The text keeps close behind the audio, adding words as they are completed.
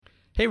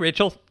Hey,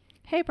 Rachel.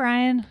 Hey,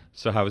 Brian.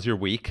 So how was your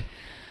week?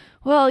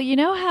 Well, you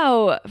know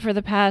how for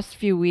the past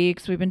few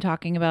weeks we've been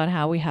talking about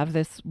how we have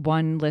this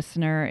one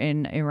listener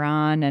in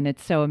Iran and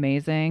it's so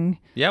amazing?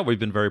 Yeah, we've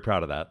been very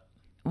proud of that.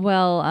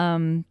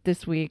 Well,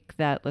 this week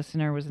that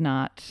listener was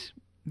not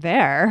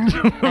there.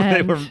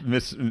 They were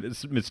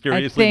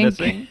mysteriously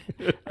missing?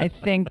 I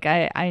think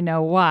I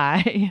know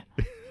why.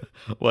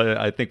 Well,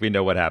 I think we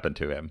know what happened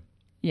to him.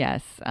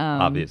 Yes.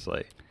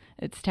 Obviously.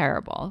 It's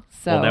terrible.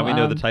 So well, now we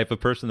know the type of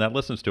person that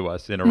listens to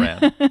us in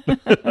Iran.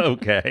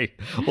 Okay.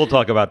 We'll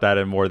talk about that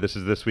and more. This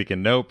is This Week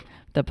in Nope,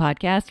 the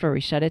podcast where we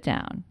shut it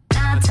down.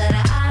 My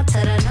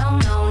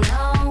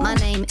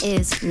name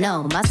is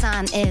no. My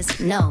sign is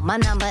no. My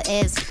number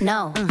is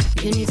no.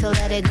 You need to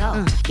let it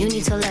go. You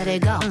need to let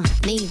it go.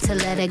 Need to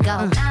let it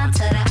go.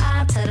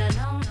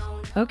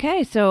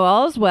 Okay, so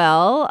all's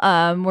well.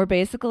 We're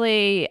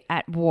basically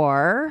at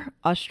war.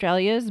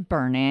 Australia's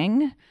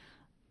burning.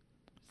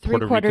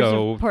 Three-quarters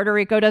of Puerto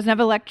Rico doesn't have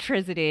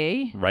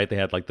electricity. Right, they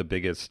had like the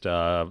biggest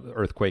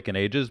earthquake in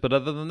ages. But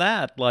other than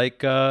that,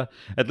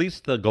 at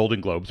least the Golden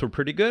Globes were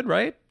pretty good,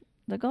 right?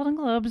 The Golden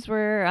Globes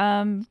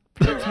were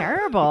pretty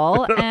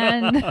terrible.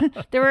 And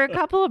there were a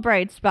couple of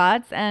bright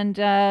spots. And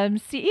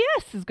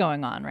CES is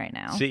going on right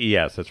now.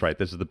 CES, that's right.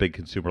 This is the big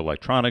consumer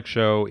electronics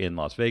show in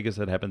Las Vegas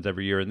that happens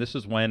every year. And this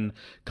is when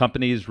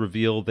companies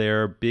reveal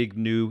their big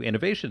new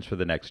innovations for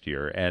the next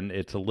year. And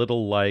it's a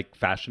little like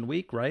Fashion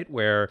Week, right?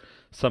 Where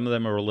some of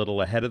them are a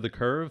little ahead of the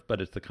curve,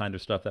 but it's the kind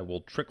of stuff that will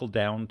trickle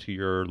down to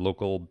your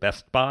local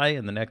Best Buy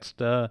in the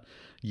next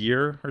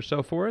year or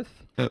so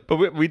forth.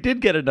 But we did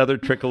get another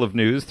trickle of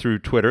news through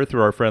Twitter,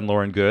 through our friend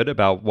Lauren Good,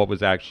 about what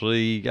was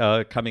actually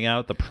coming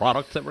out, the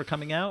products that were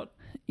coming out.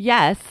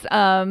 Yes.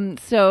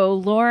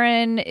 So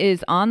Lauren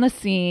is on the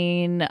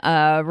scene,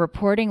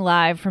 reporting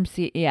live from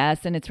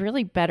CES, and it's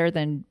really better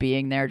than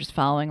being there, just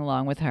following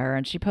along with her.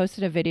 And she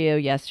posted a video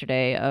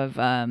yesterday of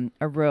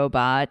a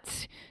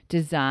robot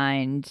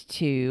designed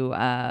to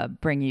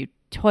bring you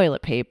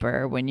toilet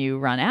paper when you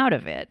run out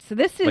of it. So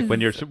this is like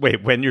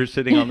when you're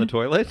sitting on the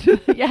toilet.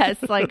 Yes,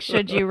 like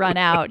should you run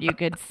out, you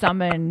could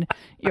summon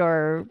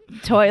your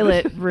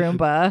toilet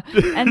Roomba,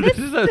 and this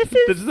is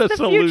the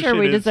future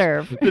we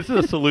deserve. This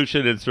is a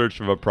solution in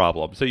search of a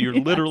problem. So you're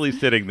literally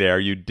sitting there,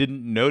 you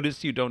didn't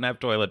notice you don't have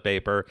toilet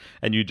paper,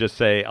 and you just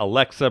say,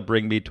 Alexa,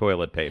 bring me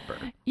toilet paper.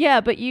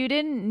 Yeah, but you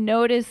didn't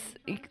notice.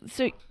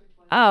 So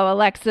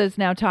Alexa's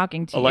now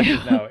talking to you.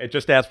 No, it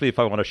just asked me if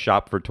I want to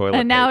shop for toilet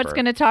paper. And now it's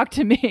going to talk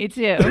to me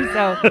too.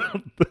 So,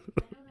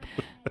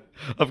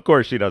 of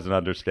course, she doesn't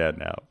understand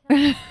now.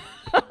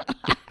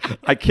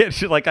 I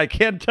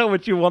can't tell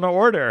what you want to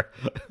order.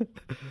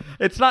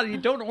 It's not. You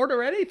don't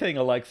order anything,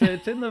 Alexa.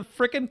 It's in the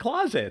frickin'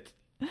 closet.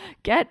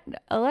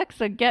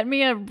 Alexa, get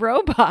me a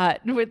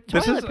robot with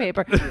toilet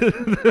paper.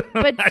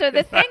 But so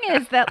the thing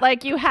is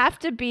that you have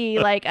to be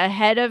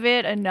ahead of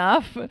it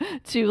enough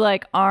to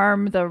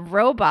arm the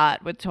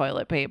robot with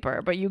toilet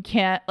paper, but you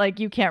can't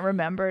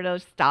remember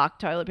to stock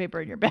toilet paper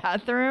in your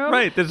bathroom.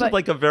 Right. This is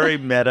a very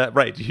meta.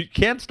 Right. You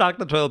can't stock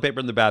the toilet paper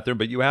in the bathroom,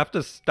 but you have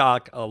to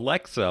stock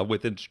Alexa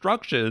with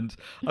instructions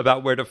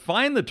about where to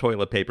find the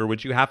toilet paper,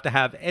 which you have to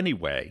have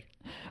anyway.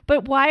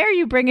 But why are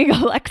you bringing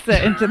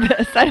Alexa into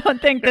this? I don't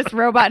think this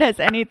robot has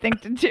anything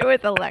to do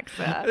with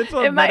Alexa. It's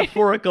a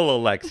metaphorical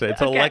Alexa.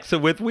 It's okay. Alexa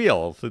with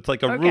wheels. It's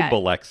like a Roomba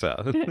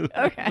Alexa.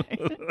 Okay.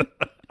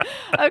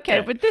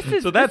 Okay, but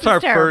so that's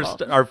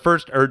our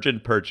first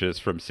urgent purchase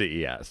from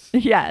CES.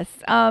 Yes,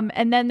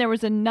 and then there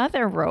was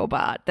another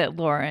robot that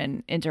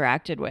Lauren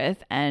interacted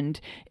with, and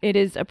it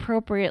is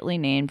appropriately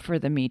named for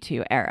the Me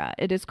Too era.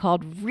 It is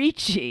called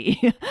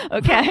Reachy.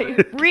 Okay,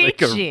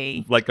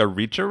 Reachy, like a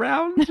reach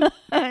around.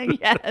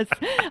 Yes,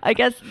 I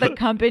guess the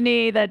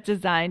company that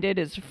designed it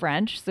is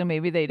French, so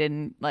maybe they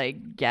didn't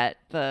get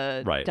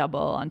the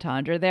double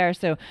entendre there.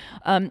 So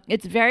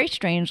it's very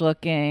strange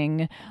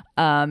looking.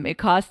 It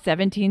costs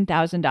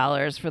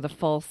 $17,000 for the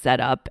full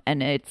setup,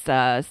 and it's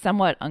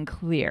somewhat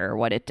unclear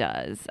what it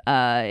does.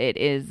 It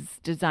is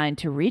designed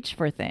to reach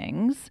for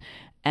things,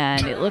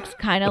 and it looks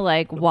kind of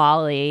like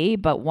WALL-E,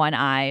 but one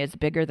eye is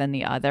bigger than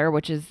the other,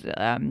 which is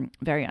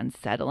very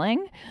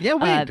unsettling. Yeah,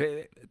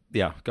 wait.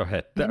 Yeah, go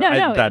ahead. No,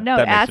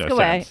 ask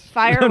away. Sense.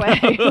 Fire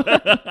away.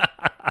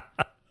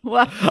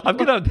 Well, I'm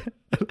gonna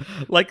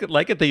like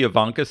at the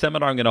Ivanka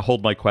seminar. I'm gonna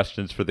hold my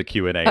questions for the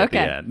Q&A at the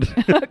end.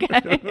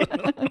 Okay.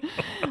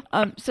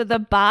 So the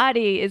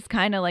body is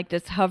kind of like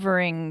this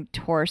hovering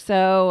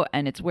torso,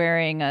 and it's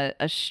wearing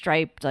a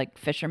striped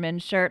fisherman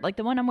shirt, like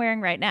the one I'm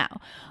wearing right now.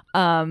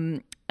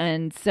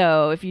 And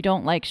so if you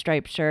don't like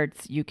striped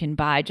shirts, you can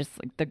buy just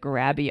the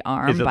grabby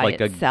arm by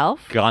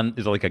itself.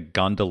 Is it like a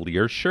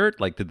gondolier shirt?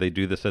 Did they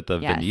do this at the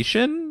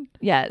Venetian?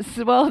 Yes.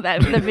 Well,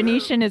 the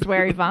Venetian is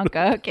where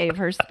Ivanka gave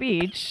her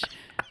speech.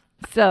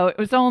 So it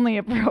was only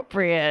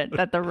appropriate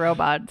that the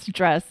robots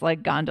dress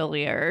like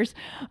gondoliers.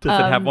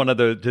 Does it have one of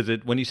those?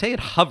 When you say it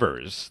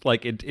hovers,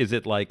 is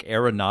it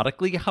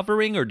aeronautically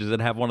hovering, or does it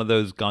have one of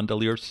those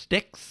gondolier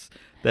sticks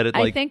That it,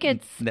 I think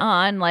it's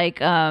on like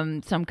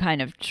some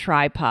kind of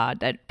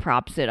tripod that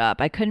props it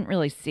up. I couldn't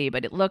really see,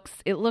 but it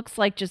looks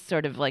like just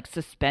sort of like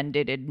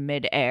suspended in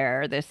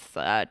midair. This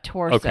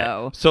torso.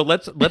 Okay. So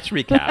let's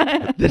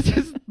recap.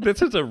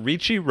 This is a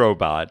Ricci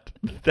robot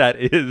that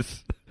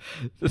is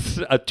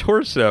a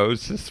torso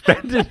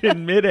suspended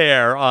in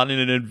midair on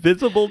an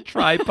invisible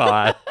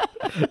tripod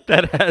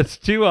that has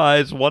two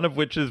eyes, one of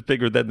which is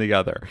bigger than the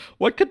other.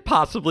 What could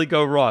possibly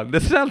go wrong?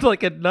 This sounds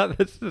like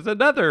this is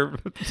another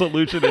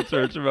solution in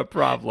search of a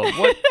problem.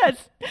 What?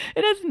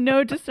 It has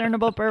no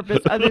discernible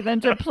purpose other than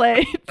to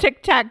play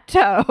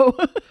tic-tac-toe.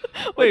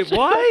 Wait,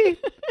 why?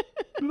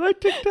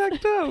 Like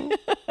tic-tac-toe?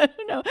 I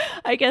don't know.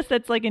 I guess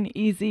that's like an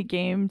easy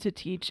game to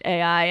teach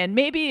AI. And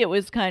maybe it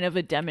was kind of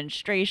a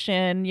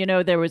demonstration. You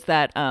know, there was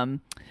that,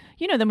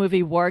 the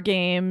movie War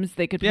Games.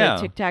 They could play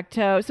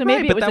tic-tac-toe. So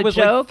maybe it was a joke. But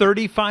that was like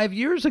 35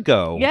 years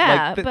ago.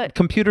 Yeah, but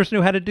computers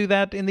knew how to do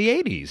that in the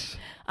 80s.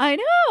 I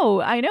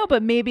know,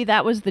 but maybe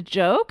that was the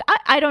joke.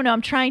 I don't know.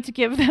 I'm trying to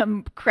give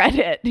them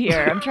credit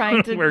here. I'm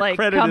trying to Where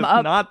credit come is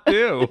up. Not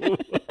due.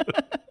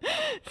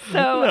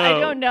 So I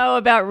don't know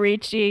about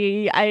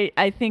Ricci.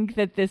 I think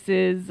that this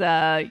is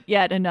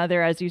yet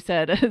another, as you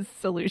said, a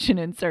solution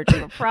in search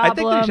of a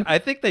problem. I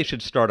think they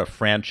should start a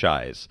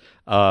franchise,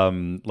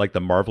 like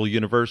the Marvel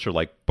Universe or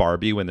like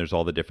Barbie when there's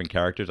all the different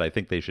characters. I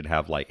think they should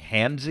have like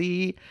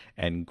Handsy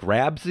and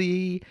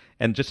Grabsy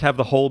and just have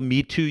the whole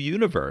Me Too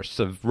universe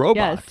of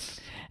robots. Yes.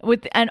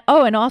 And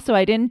also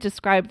I didn't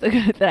describe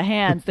the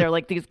hands. They're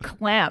like these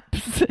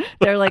clamps.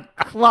 They're like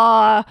the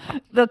claw.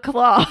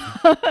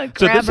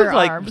 So this is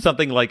like arms.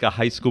 Something like a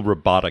high school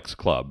robotics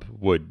club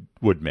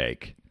would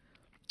make.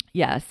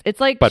 Yes, it's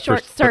like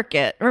Short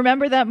Circuit.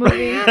 Remember that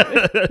movie?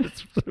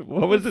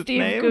 What was its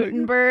name? Steve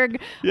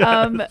Guttenberg.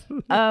 Yes.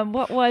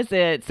 What was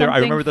it? I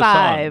remember the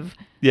 5.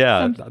 song.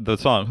 Yeah, the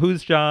song.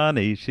 Who's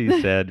Johnny?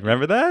 She said.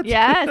 Remember that?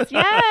 Yes.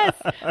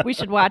 We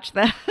should watch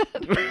that.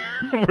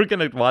 We're going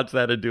to watch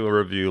that and do a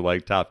review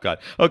like Top Gun.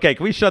 Okay,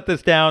 can we shut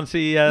this down,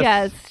 CES?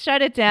 Yes,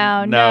 shut it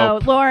down.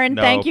 No, Lauren,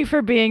 thank you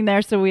for being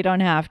there so we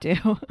don't have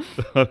to.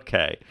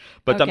 Okay.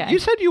 But you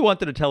said you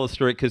wanted to tell a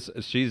story because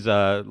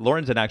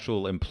Lauren's an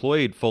actual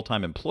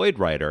full-time employed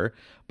writer,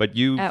 but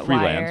you freelance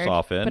Wired.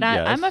 often. But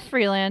I'm a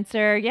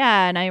freelancer,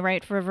 and I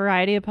write for a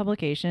variety of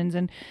publications.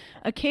 And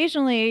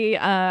occasionally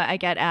I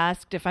get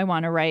asked if I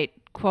want to write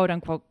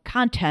quote-unquote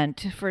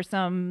content for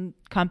some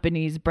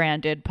company's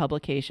branded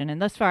publication.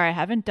 And thus far, I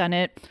haven't done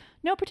it.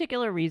 No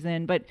particular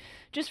reason, but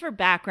just for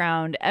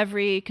background,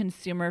 every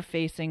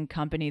consumer-facing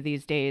company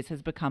these days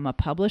has become a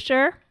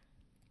publisher.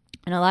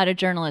 And a lot of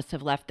journalists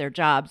have left their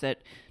jobs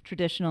at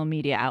traditional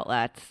media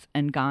outlets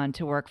and gone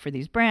to work for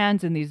these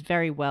brands in these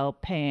very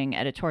well-paying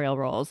editorial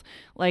roles,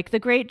 like the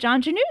great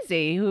John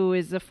Januzzi, who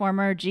is a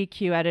former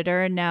GQ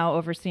editor and now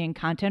overseeing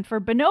content for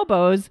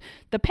Bonobos,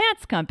 the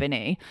pants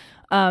company.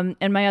 And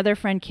my other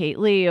friend, Kate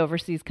Lee,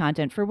 oversees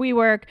content for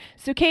WeWork.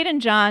 So Kate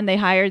and John, they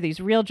hire these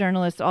real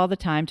journalists all the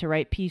time to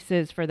write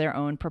pieces for their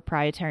own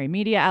proprietary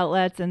media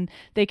outlets, and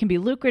they can be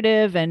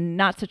lucrative and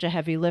not such a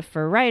heavy lift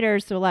for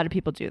writers, so a lot of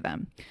people do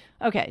them.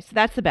 Okay, so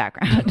that's the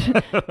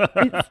background.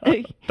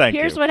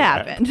 Here's what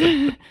happened.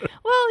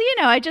 Well,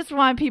 I just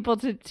want people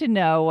to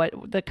know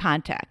what the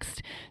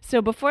context.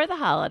 So before the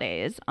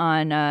holidays,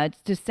 on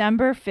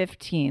December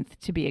 15th,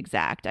 to be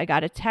exact, I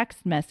got a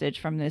text message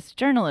from this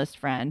journalist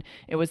friend.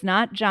 It was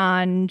not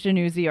John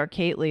Januzzi or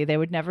Kate Lee. They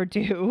would never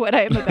do what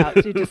I am about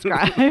to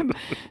describe.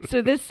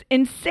 So this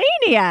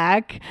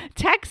insaniac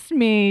texts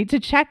me to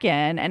check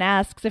in and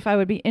asks if I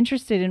would be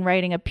interested in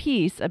writing a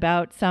piece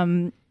about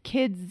some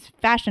kids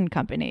fashion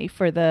company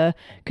for the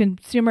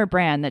consumer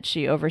brand that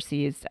she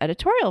oversees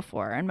editorial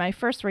for. And my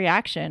first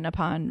reaction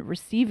upon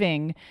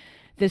receiving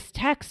this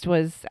text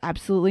was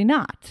absolutely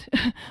not.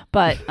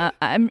 But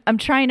I'm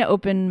trying to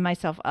open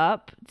myself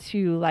up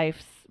to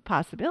life's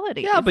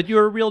possibilities. Yeah, but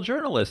you're a real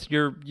journalist.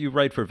 You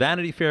write for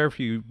Vanity Fair.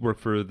 You work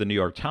for the New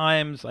York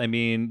Times. I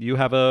mean, you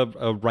have a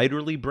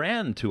writerly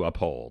brand to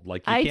uphold.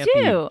 Like you can't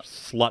be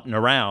slutting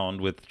around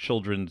with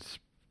children's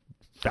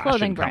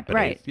clothing brand,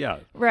 right? Yeah,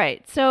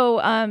 right.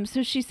 So,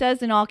 so she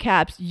says in all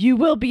caps, "You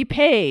will be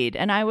paid,"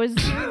 and I was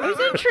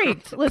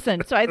intrigued.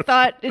 Listen, so I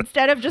thought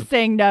instead of just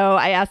saying no,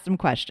 I asked some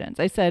questions.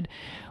 I said,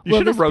 "You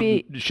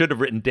should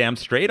have written damn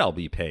straight. I'll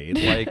be paid."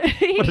 Like,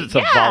 what is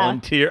a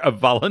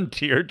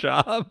volunteer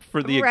job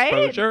for the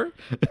exposure?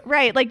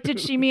 Right. Like, did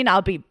she mean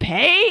I'll be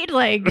paid?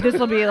 Like, this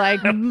will be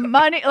like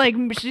money. Like,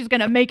 she's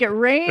gonna make it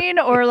rain,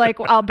 or like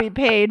I'll be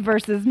paid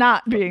versus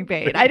not being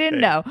paid. I didn't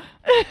know.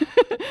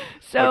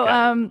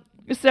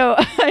 So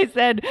I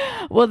said,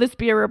 will this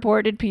be a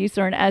reported piece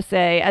or an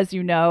essay? As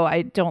you know,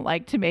 I don't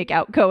like to make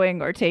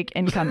outgoing or take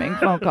incoming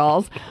phone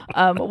calls.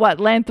 What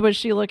length was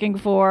she looking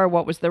for?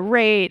 What was the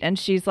rate? And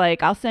she's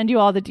like, I'll send you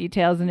all the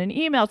details in an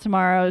email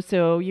tomorrow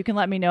so you can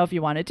let me know if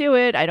you want to do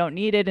it. I don't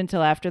need it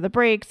until after the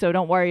break, so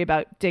don't worry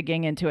about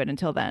digging into it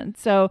until then.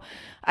 So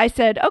I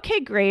said, okay,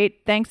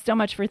 great. Thanks so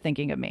much for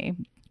thinking of me.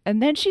 And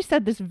then she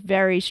said this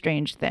very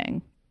strange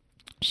thing.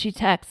 She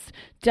texts,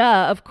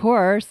 duh, of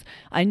course.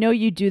 I know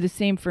you'd do the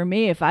same for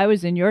me if I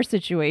was in your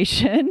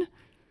situation.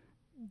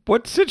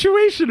 What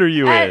situation are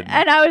you in?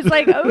 And I was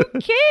like,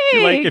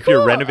 okay, like if cool.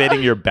 you're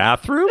renovating your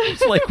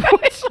bathrooms? Like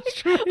what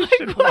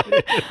situation?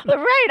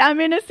 Right, I'm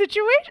in a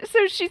situation.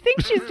 So she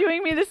thinks she's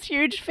doing me this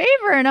huge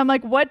favor, and I'm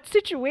like, what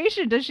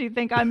situation does she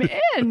think I'm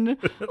in?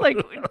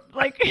 like.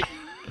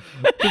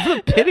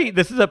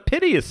 This is a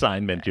pity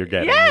assignment you're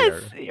getting.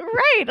 Yes, here.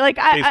 right. Like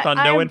based on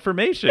no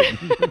information.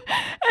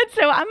 And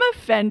so I'm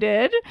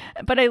offended,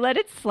 but I let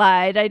it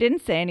slide. I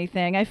didn't say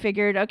anything. I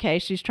figured, okay,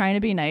 she's trying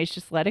to be nice.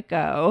 Just let it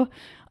go.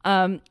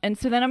 And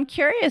so then I'm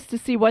curious to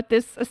see what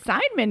this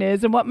assignment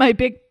is and what my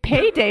big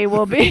payday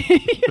will be.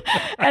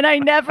 And I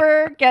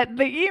never get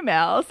the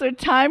email. So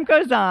time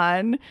goes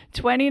on.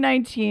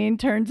 2019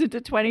 turns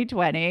into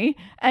 2020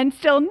 and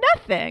still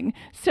nothing.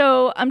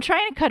 So I'm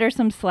trying to cut her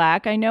some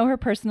slack. I know her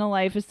personal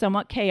life is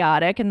somewhat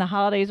chaotic and the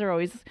holidays are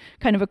always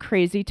kind of a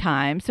crazy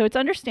time. So it's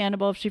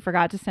understandable if she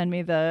forgot to send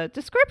me the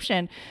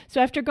description. So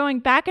after going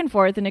back and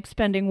forth and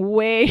expending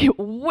way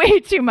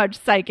too much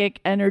psychic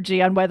energy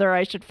on whether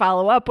I should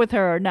follow up with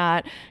her or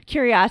not,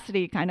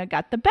 curiosity kind of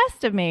got the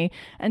best of me.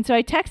 And so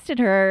I texted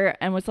her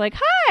and was like,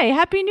 hi,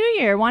 Happy New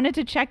Year. Wanted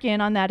to check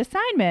in on that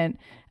assignment.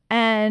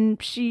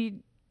 And she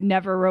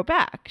never wrote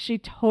back. She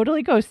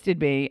totally ghosted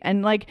me.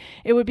 And like,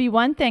 it would be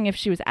one thing if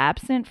she was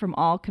absent from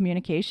all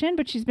communication,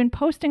 but she's been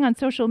posting on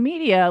social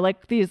media,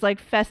 like these like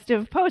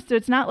festive posts. So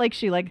it's not like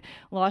she like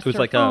lost her phone. It was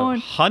like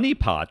a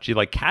honeypot. She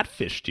like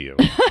catfished you.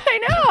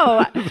 I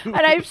know.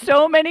 And I have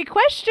so many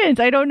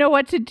questions. I don't know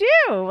what to do.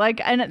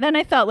 Like, and then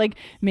I thought like,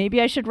 maybe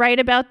I should write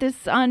about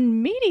this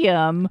on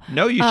Medium.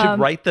 No, you should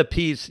write the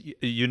piece.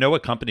 You know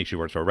what company she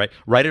works for, right?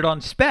 Write it on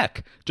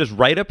spec. Just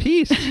write a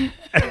piece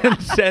and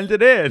send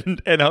it in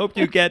and hope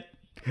you get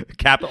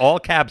all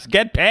caps,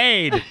 get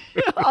paid.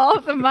 All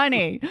of the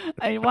money.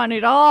 I want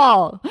it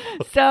all.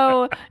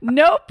 So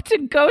nope to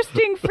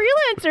ghosting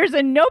freelancers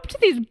and nope to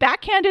these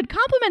backhanded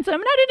compliments.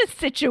 I'm not in a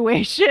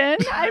situation.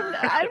 I'm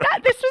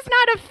not. This was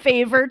not a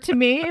favor to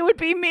me. It would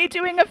be me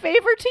doing a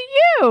favor to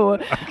you.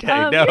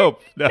 Okay, no.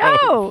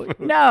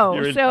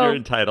 You're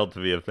entitled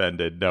to be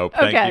offended. Nope.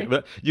 Thank you.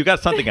 But you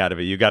got something out of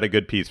it. You got a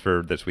good piece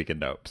for this week in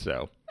Nope.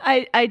 So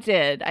I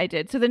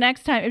did. So the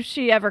next time, if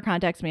she ever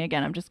contacts me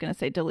again, I'm just going to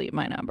say delete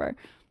my number.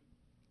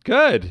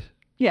 Good.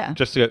 Yeah.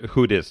 Just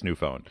who dis, new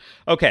phone.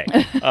 Okay.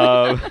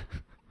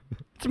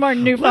 It's more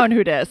new phone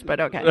who dis, but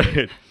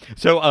okay.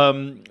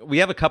 So we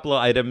have a couple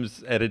of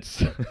items, and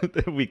it's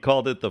we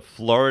called it the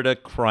Florida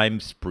Crime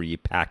Spree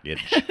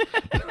package.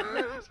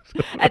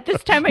 At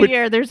this time of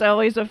year, there's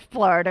always a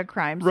Florida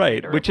crime spree.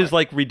 Right, which is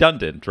like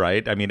redundant,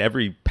 right? I mean,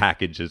 every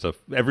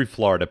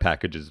Florida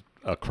package is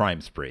a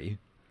crime spree.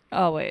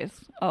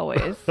 Always.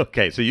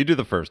 Okay, so you do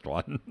the first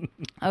one.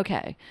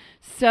 Okay.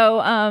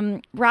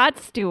 So Rod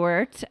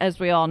Stewart, as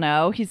we all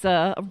know, he's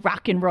a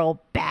rock and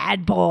roll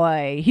bad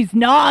boy. He's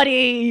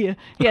naughty.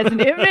 He has an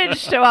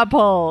image to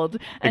uphold.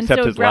 And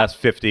except so his last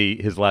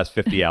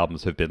 50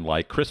 albums have been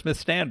like Christmas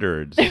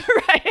standards.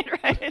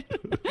 Right.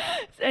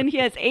 And he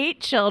has 8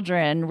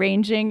 children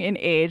ranging in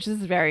age. This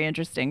is very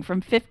interesting,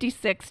 from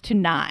 56 to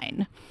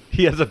 9.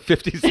 He has a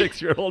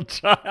 56-year-old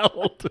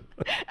child.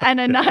 And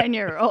a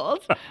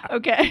 9-year-old.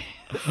 Okay.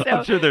 So,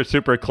 I'm sure they're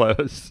super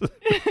close.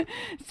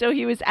 So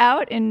he was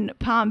out in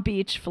Palm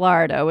Beach,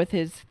 Florida with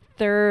his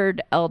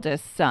third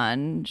eldest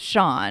son,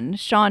 Sean.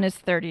 Sean is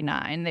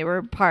 39. They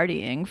were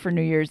partying for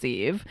New Year's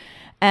Eve.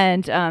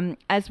 And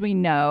as we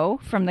know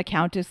from the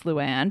Countess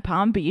Luann,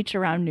 Palm Beach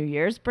around New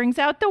Year's brings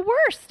out the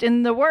worst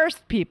in the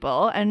worst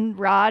people. And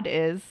Rod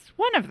is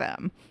one of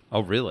them.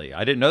 Oh, really?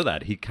 I didn't know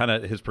that.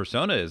 His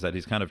persona is that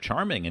he's kind of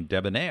charming and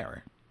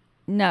debonair.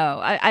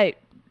 No,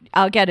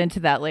 I'll get into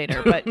that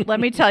later, but let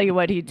me tell you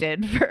what he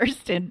did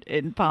first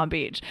in Palm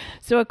Beach.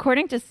 So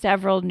according to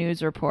several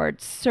news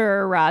reports,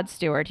 Sir Rod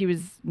Stewart, he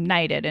was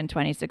knighted in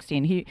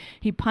 2016.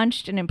 He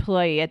punched an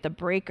employee at the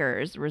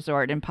Breakers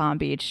Resort in Palm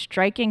Beach,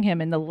 striking him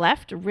in the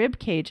left rib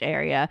cage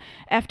area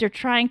after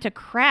trying to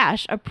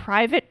crash a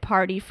private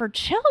party for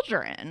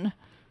children.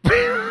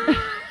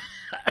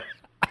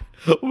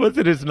 Was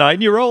it his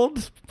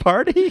 9-year-old's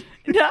party?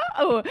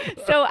 No.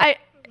 So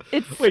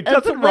Wait,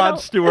 doesn't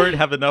Rod Stewart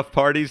have enough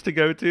parties to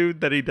go to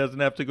that he doesn't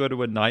have to go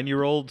to a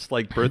 9-year-old's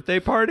like birthday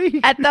party?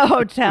 At the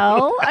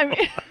hotel? I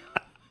mean,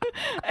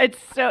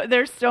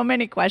 there's so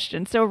many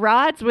questions. So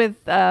Rod's with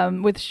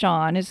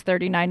Sean, his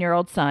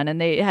 39-year-old son, and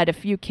they had a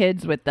few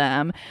kids with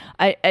them.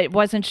 I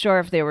wasn't sure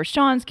if they were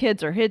Sean's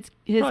kids or his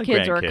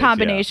kids or a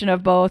combination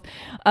of both.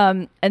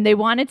 And they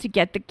wanted to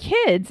get the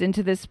kids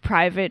into this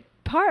private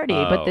party,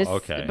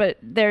 but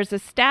there's a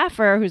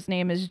staffer whose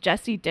name is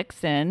Jesse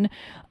Dixon,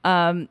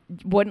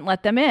 wouldn't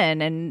let them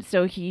in, and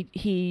so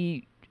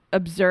he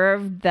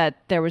observed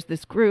that there was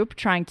this group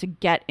trying to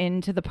get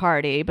into the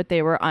party, but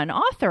they were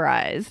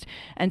unauthorized,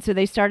 and so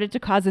they started to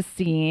cause a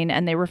scene,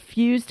 and they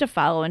refused to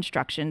follow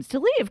instructions to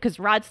leave because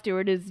Rod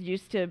Stewart is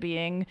used to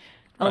being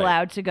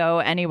allowed to go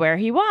anywhere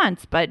he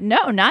wants. But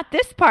no, not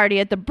this party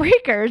at the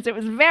Breakers. It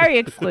was very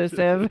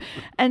exclusive.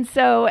 And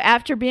so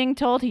after being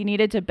told he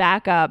needed to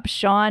back up,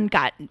 Sean,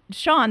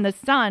 the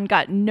son,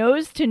 got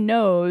nose to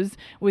nose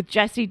with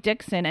Jesse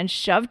Dixon and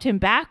shoved him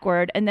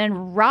backward. And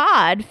then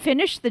Rod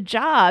finished the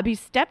job. He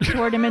stepped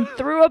toward him and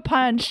threw a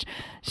punch,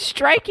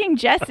 striking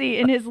Jesse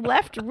in his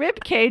left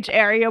rib cage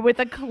area with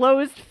a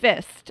closed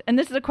fist. And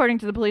this is according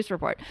to the police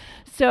report.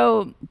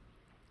 So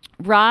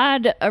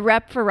a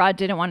rep for Rod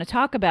didn't want to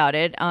talk about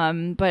it,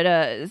 but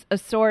a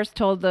source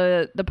told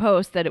the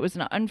Post that it was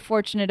an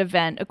unfortunate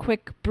event, a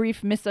quick,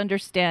 brief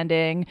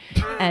misunderstanding,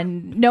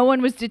 and no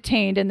one was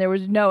detained and there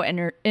was no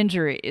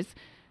injuries.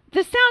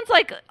 This sounds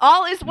like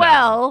all is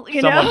well,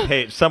 you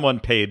know.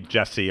 Someone paid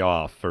Jesse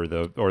off for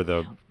the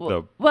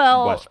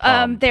West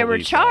Palm they were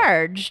police.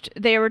 charged.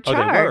 They were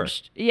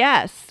charged.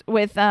 Yes,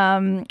 with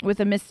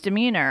a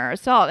misdemeanor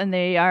assault, and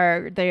they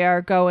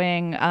are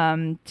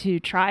going to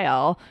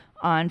trial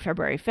on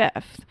February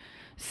 5th.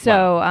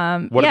 So,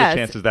 what are the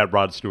chances that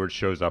Rod Stewart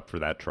shows up for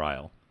that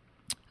trial?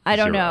 I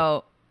don't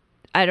know.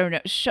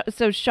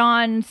 So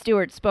Sean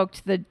Stewart spoke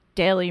to the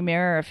Daily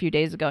Mirror a few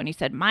days ago, and he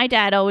said, "My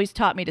dad always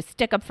taught me to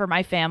stick up for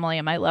my family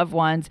and my loved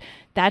ones.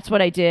 That's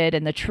what I did,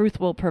 and the truth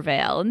will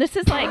prevail." And this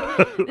is like,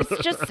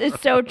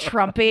 it's so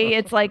Trumpy.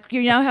 It's like,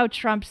 you know how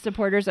Trump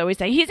supporters always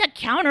say, he's a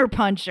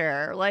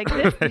counterpuncher. Like,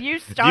 you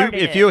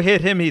started If you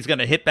hit him, he's going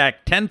to hit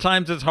back 10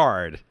 times as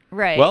hard.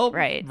 Right. Well,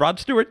 right. Rod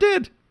Stewart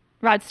did.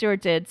 Rod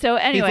Stewart did. So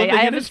anyway,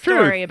 I have a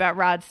story about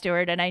Rod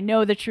Stewart, and I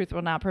know the truth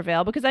will not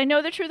prevail because I know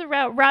the truth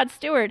about Rod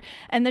Stewart,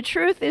 and the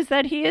truth is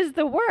that he is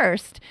the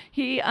worst.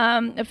 He,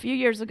 a few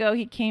years ago,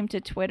 he came to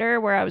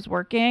Twitter where I was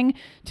working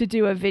to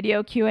do a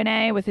video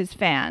Q&A with his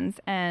fans,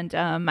 and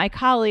my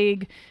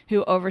colleague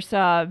who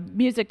oversaw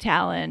music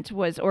talent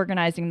was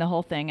organizing the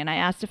whole thing, and I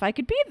asked if I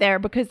could be there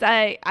because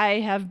I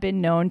have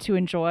been known to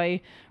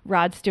enjoy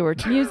Rod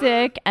Stewart's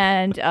music,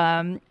 and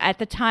at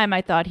the time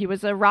I thought he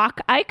was a rock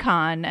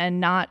icon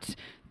and not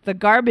the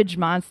garbage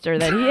monster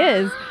that he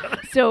is.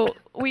 So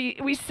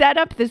we set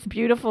up this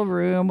beautiful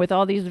room with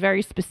all these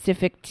very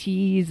specific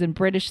teas and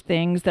British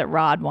things that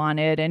Rod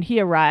wanted, and he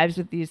arrives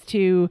with these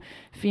two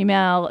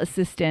female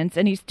assistants,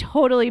 and he's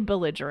totally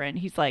belligerent.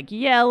 He's like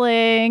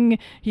yelling.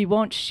 He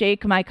won't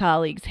shake my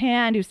colleague's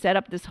hand who set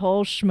up this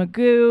whole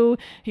schmagoo.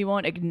 He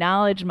won't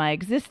acknowledge my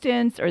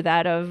existence or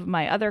that of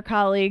my other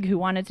colleague who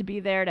wanted to be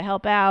there to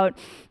help out.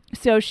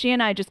 So she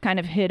and I just kind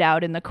of hid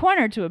out in the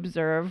corner to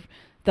observe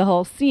the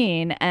whole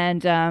scene.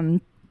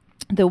 And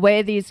the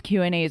way these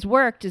Q&As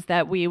worked is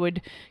that we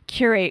would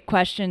curate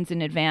questions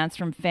in advance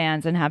from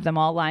fans and have them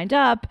all lined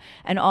up,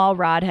 and all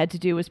Rod had to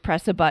do was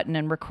press a button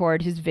and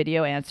record his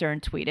video answer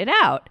and tweet it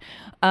out.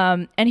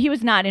 And he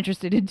was not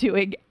interested in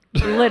doing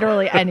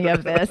literally any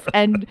of this.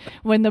 And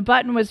when the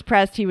button was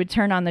pressed, he would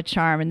turn on the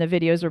charm, and the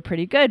videos were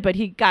pretty good, but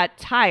he got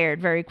tired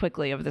very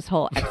quickly of this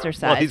whole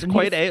exercise.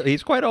 Well,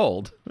 he's quite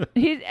old.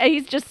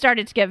 He's just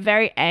started to get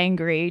very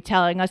angry,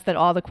 telling us that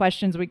all the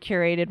questions we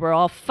curated were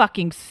all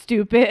fucking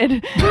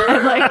stupid.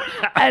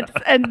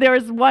 and there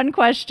was one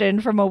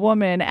question from a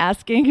woman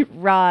asking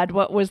Rod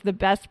what was the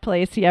best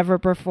place he ever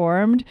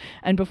performed,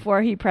 and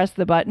before he pressed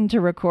the button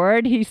to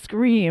record, he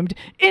screamed,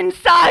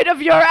 "Inside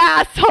of your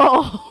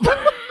asshole!"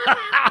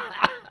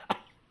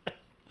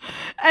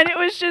 And it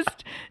was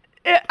just,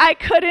 I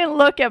couldn't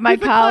look at my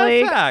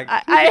colleague.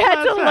 I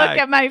had to look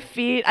at my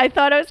feet. I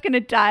thought I was going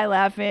to die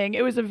laughing.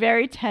 It was a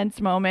very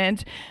tense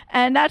moment.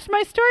 And that's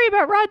my story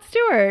about Rod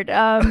Stewart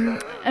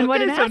and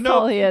what an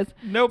asshole he is.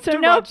 Nope to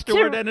Rod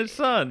Stewart and his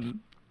son.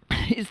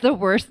 He's the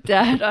worst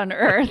dad on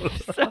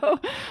earth.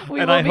 So we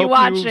and will I be hope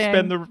watching.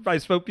 I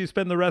hope you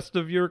spend the rest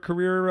of your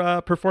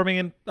career performing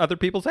in other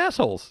people's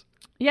assholes.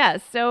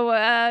 Yes, so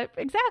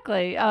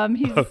exactly.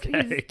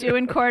 He's due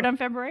in court on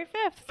February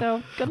 5th,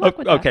 so good luck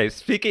with that. Okay,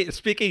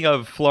 speaking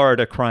of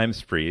Florida crime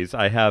sprees,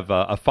 I have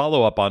a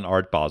follow-up on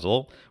Art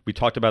Basel. We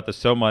talked about this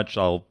so much,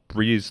 I'll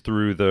breeze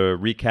through the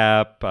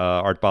recap.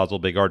 Art Basel,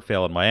 big art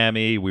fail in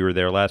Miami. We were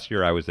there last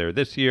year. I was there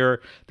this year.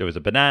 There was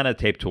a banana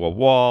taped to a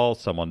wall.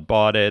 Someone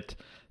bought it.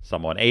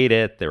 Someone ate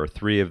it. There were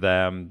 3 of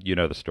them. You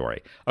know the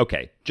story.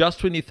 Okay,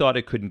 just when you thought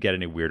it couldn't get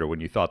any weirder,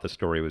 when you thought the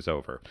story was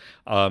over.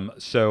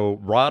 So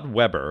Rod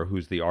Weber,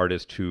 who's the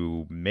artist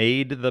who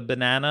made the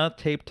banana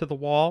taped to the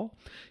wall,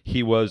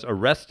 he was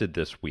arrested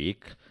this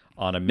week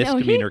on a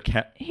misdemeanor.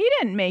 He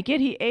didn't make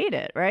it. He ate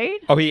it, right?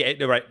 Oh, he ate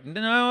it, right.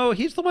 No,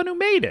 he's the one who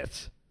made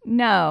it.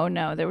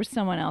 No, there was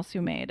someone else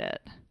who made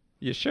it.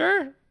 You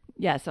sure?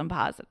 Yes, I'm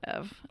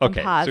positive. Okay,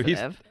 I'm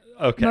positive.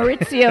 So okay.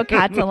 Maurizio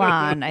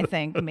Catalan, I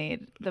think,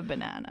 made the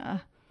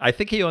banana. I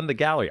think he owned the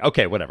gallery.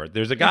 Okay, whatever.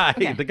 There's a guy,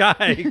 okay.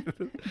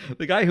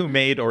 the guy who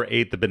made or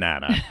ate the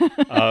banana.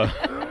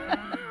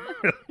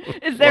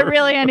 Is there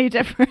really any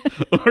difference?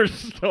 Or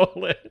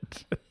stole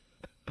it.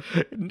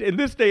 In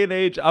this day and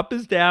age, up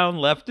is down,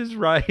 left is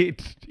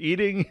right.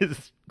 Eating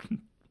is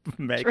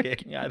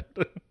making. I don't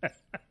know.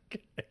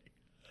 Okay.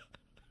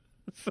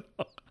 So,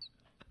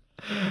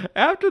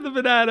 after the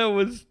banana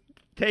was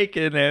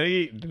taken and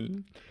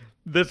eaten,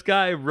 This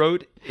guy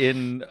wrote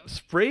in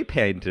spray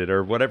painted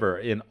or whatever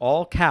in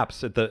all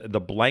caps at the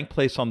blank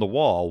place on the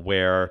wall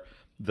where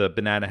the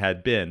banana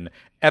had been,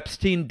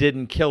 Epstein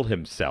didn't kill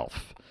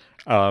himself.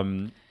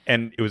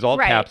 And it was all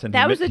caps. And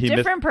that was a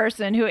different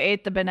person who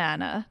ate the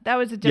banana. That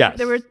was a different. Yes.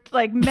 There were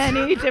like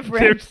many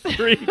different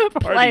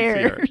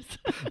players.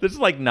 This is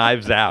like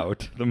Knives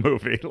Out, the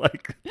movie.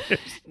 Like,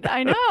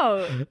 I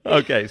know.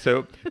 Okay,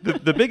 so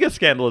the biggest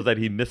scandal is that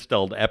he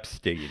misspelled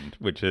Epstein,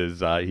 which is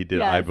he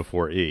did I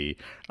before E.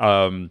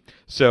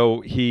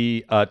 So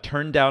he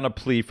turned down a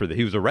plea for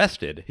he was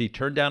arrested. He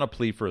turned down a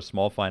plea for a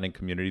small fine in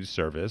community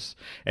service,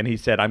 and he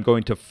said, "I'm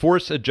going to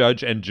force a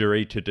judge and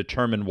jury to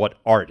determine what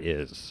art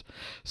is."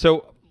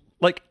 So.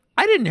 Like,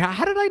 how did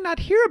I not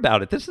hear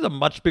about it? This is a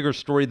much bigger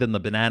story than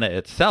the banana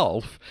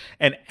itself.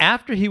 And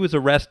after he was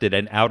arrested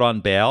and out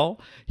on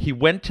bail, he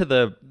went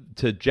to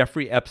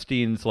Jeffrey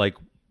Epstein's, like,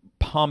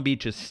 Palm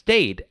Beach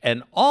estate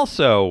and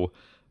also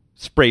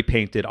spray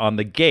painted on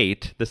the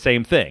gate the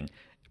same thing.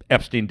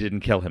 Epstein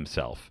didn't kill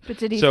himself. But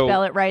did he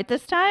spell it right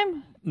this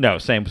time? No,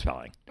 same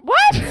spelling.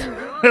 What?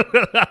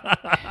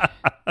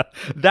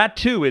 That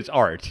too is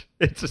art.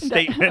 It's a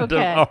statement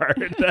of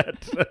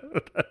art.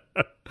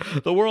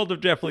 The world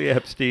of Jeffrey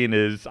Epstein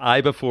is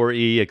I before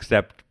E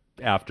except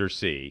after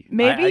C.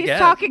 Maybe he's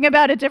talking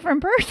about a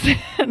different person.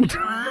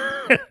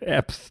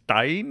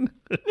 Epstein?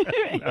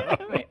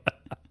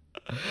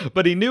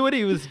 But he knew what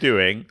he was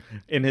doing.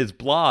 In his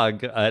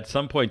blog at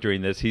some point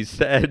during this, he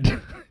said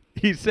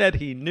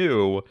he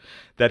knew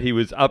that he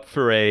was up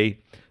for a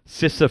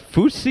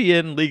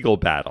Sisyphusian legal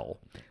battle,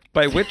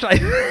 by which I'm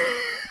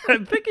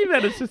thinking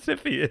that a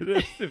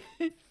Sisyphean.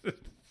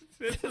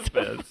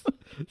 Sisyphus.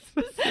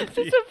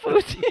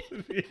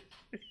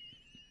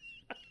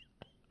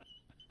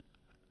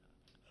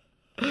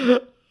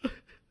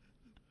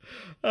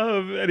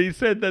 And he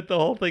said that the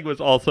whole thing was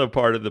also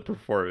part of the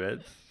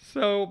performance.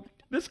 So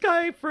this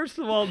guy, first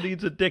of all,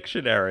 needs a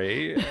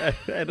dictionary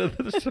and a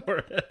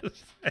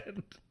thesaurus.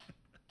 And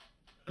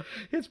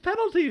his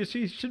penalty is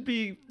he should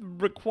be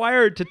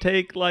required to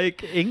take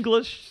like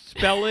English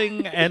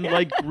spelling and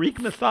like Greek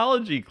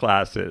mythology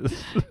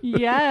classes.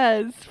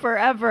 Yes,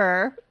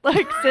 forever.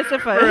 Like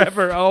Sisyphus.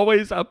 Forever,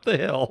 always up the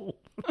hill.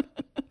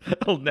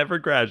 He'll never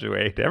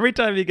graduate. Every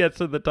time he gets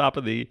to the top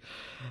of the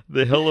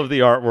hill of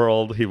the art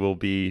world, he will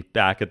be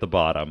back at the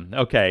bottom.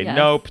 Okay, yes.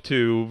 Nope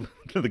to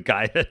the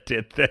guy that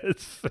did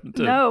this.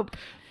 Nope.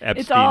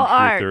 Epstein it's all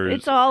truthers. Art.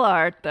 It's all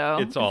art, though.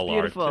 It's all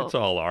art. It's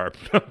all art.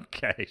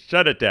 Okay,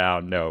 shut it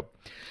down. No.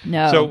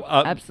 No,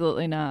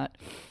 absolutely not.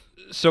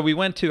 So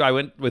I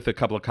went with a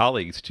couple of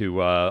colleagues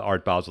to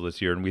Art Basel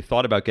this year, and we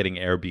thought about getting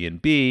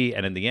Airbnb,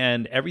 and in the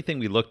end, everything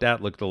we looked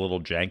at looked a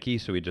little janky,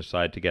 so we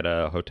decided to get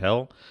a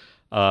hotel.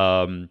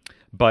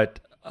 But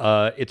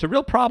it's a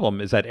real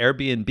problem is that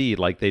Airbnb,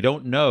 like, they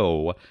don't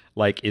know,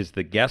 like, is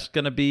the guest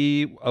going to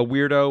be a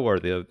weirdo or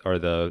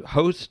the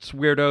hosts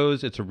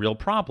weirdos? It's a real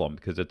problem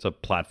because it's a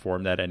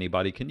platform that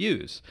anybody can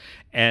use.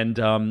 And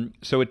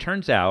so it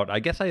turns out, I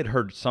guess I had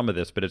heard some of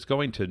this, but it's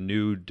going to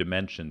new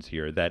dimensions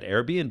here, that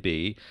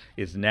Airbnb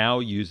is now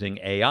using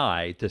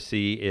AI to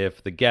see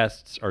if the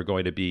guests are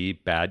going to be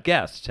bad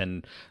guests.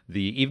 And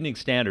the Evening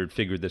Standard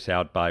figured this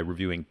out by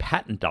reviewing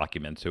patent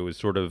documents. So it was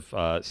sort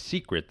of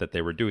secret that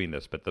they were doing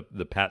this, but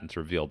the patents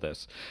revealed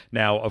this.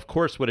 Now, of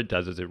course, what it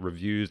does is it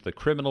reviews the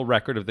criminal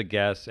record of the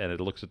guests and it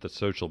looks at the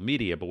social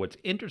media. But what's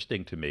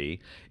interesting to me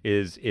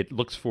is it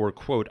looks for,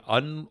 quote,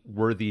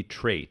 unworthy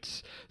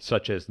traits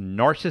such as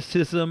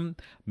narcissism,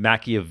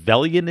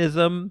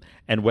 Machiavellianism,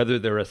 and whether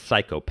they're a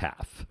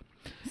psychopath.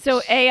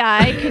 So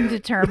AI can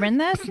determine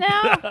this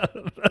now?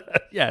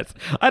 Yes.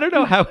 I don't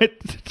know how it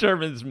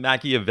determines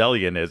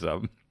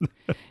Machiavellianism.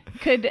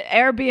 Could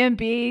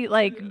Airbnb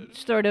like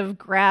sort of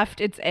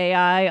graft its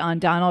AI on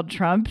Donald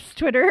Trump's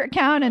Twitter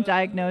account and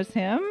diagnose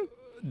him?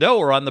 No,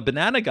 or on the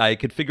banana guy, it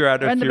could figure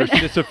out if you're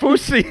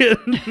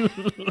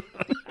Sisyphusian.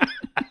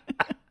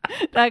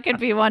 That could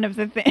be one of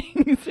the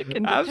things it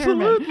can determine.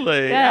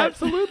 Absolutely. Yes.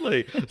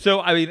 Absolutely.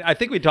 So, I mean, I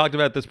think we talked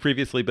about this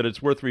previously, but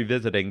it's worth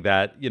revisiting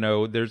that, you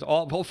know,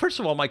 well, first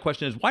of all, my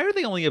question is, why are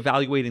they only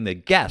evaluating the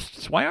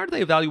guests? Why aren't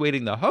they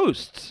evaluating the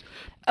hosts?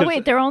 Oh,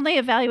 wait, they're only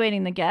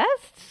evaluating the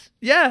guests?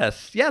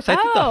 Yes. I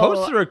think the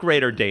hosts are a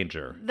greater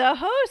danger. The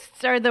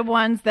hosts are the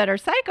ones that are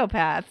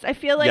psychopaths. I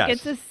feel like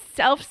it's a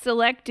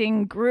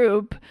self-selecting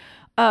group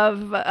of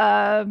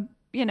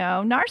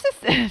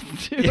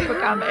narcissists who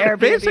become Airbnb.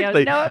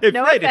 Basically, no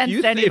offense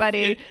to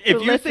anybody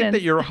if you think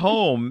that your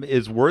home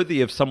is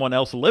worthy of someone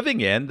else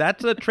living in,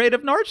 that's a trait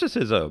of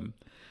narcissism.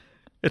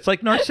 It's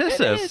like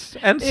Narcissus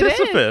and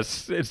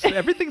Sisyphus.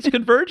 Everything's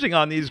converging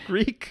on these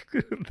Greek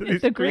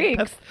the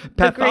Greeks. pathologies.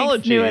 The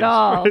Greeks knew it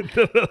all.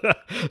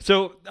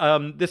 So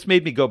this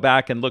made me go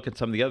back and look at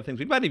some of the other things.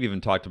 We might have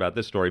even talked about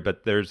this story,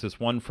 but there's this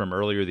one from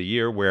earlier the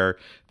year where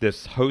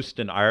this host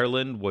in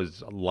Ireland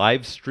was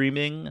live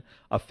streaming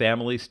a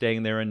family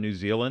staying there in New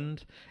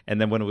Zealand.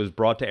 And then when it was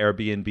brought to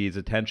Airbnb's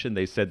attention,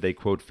 they said they,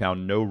 quote,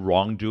 found no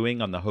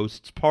wrongdoing on the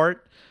host's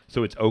part.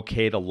 So it's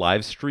okay to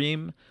live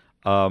stream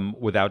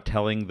without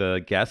telling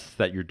the guests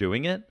that you're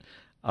doing it.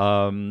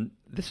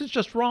 this is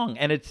just wrong.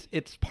 And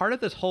it's part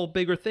of this whole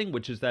bigger thing,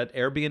 which is that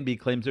Airbnb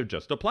claims they're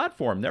just a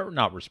platform. They're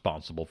not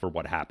responsible for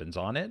what happens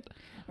on it.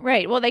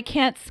 Right. Well, they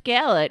can't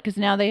scale it because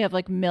now they have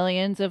like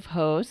millions of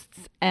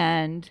hosts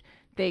and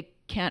they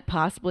can't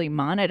possibly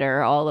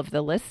monitor all of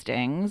the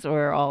listings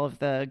or all of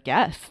the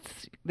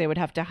guests. They would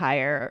have to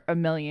hire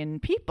 1 million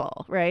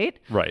people, right?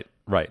 Right.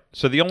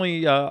 So the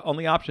only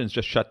option is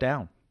just shut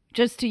down.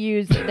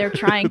 They're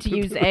trying to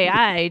use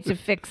AI to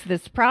fix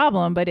this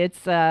problem, but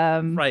it's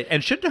right.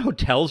 And shouldn't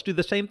hotels do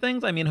the same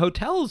things? I mean,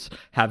 hotels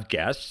have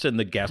guests, and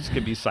the guests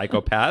can be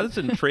psychopaths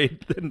and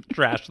trade and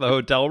trash the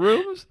hotel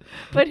rooms.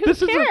 But who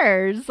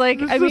cares?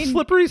 This is a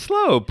slippery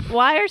slope.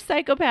 Why are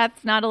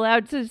psychopaths not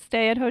allowed to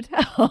stay at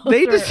hotels?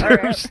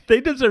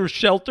 They deserve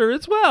shelter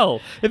as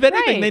well. If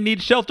anything, They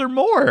need shelter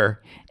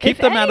more. Keep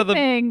them out of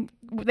the.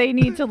 They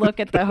need to look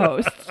at the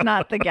hosts,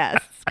 not the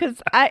guests.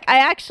 Because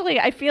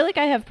I feel like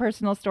I have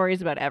personal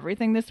stories about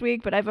everything this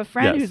week, but I have a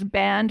friend who's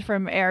banned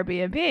from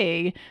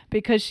Airbnb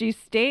because she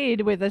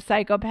stayed with a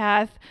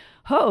psychopath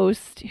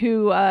host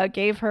who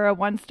gave her a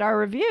 1-star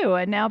review,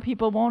 and now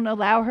people won't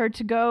allow her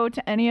to go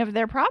to any of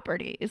their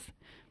properties.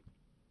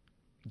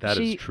 That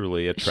is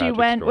truly a tragic She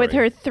went story. with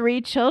her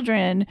 3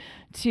 children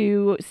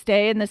to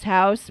stay in this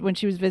house when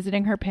she was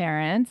visiting her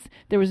parents.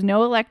 There was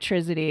no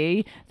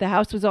electricity. The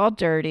house was all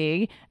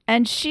dirty.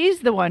 And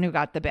she's the one who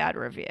got the bad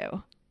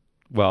review.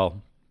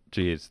 Well,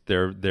 geez,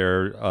 their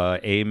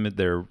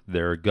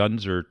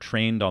guns are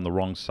trained on the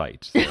wrong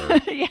sites.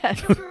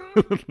 Yes.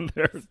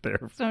 they're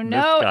so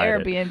no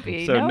misguided.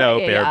 Airbnb. So no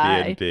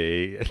AI.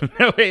 Airbnb.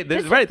 No, wait,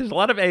 there's a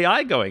lot of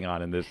AI going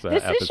on in this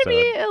episode. This should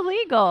be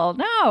illegal.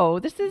 No,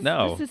 this is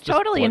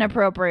totally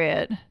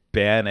inappropriate.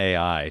 Ban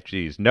AI.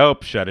 Jeez.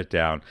 Nope. Shut it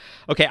down.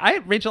 Okay.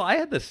 Rachel, I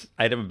had this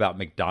item about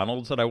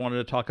McDonald's that I wanted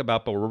to talk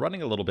about, but we're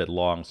running a little bit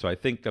long, so I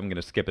think I'm going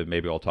to skip it.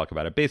 Maybe I'll talk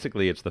about it.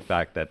 Basically, it's the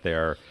fact that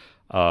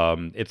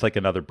it's like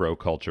another bro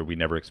culture. We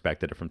never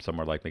expected it from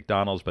somewhere like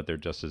McDonald's, but they're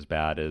just as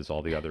bad as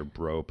all the other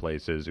bro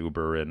places,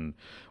 Uber and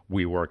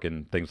WeWork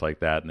and things like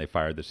that. And they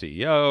fired the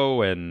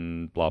CEO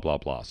and blah, blah,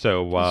 blah.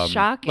 So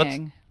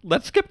shocking.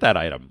 Let's skip that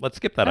item.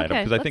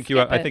 Because I think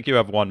you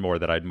have one more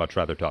that I'd much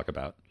rather talk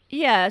about.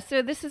 Yeah,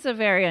 so this is a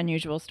very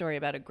unusual story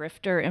about a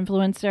grifter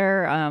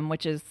influencer,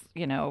 which is,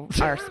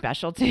 our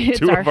specialty. It's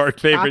Two of our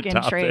favorite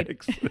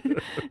topics.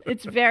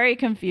 It's very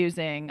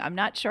confusing. I'm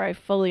not sure I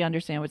fully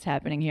understand what's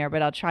happening here,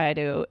 but I'll try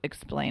to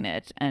explain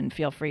it, and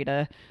feel free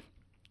to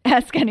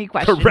ask any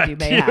questions you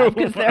may have.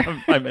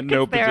 I'm in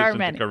no position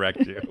to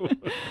correct you.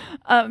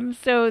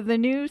 So the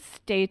New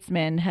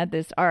Statesman had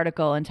this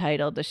article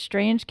entitled "The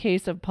Strange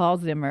Case of Paul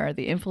Zimmer,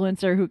 the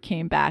Influencer Who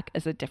Came Back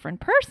as a Different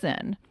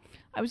Person."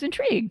 I was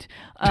intrigued.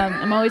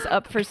 I'm always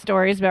up for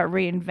stories about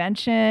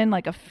reinvention,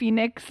 like a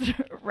phoenix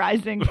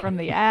rising from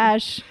the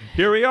ash.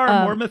 Here we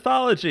are, more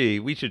mythology.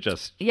 We should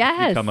just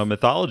become a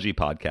mythology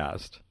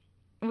podcast.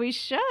 We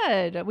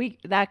should.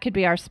 That could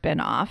be our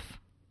spin-off.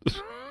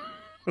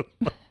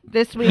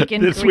 This Week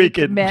in Greek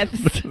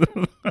Myths.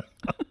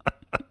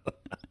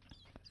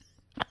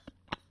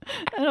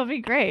 That'll be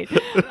great.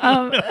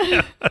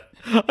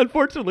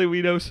 Unfortunately,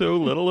 we know so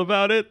little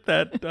about it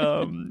that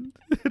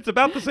it's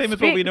about the same as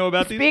what we know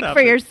about these topics. Speak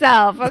for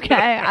yourself,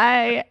 okay?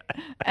 I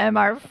am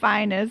our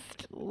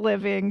finest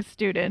living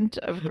student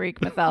of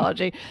Greek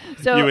mythology.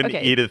 So you and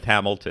Edith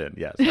Hamilton,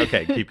 yes.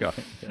 Okay, keep going.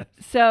 Yes.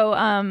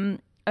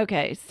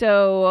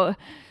 So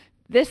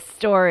this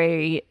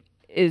story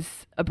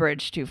is a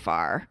bridge too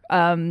far.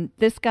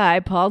 This guy,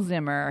 Paul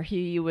Zimmer,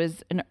 he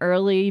was an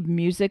early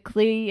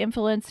Musical.ly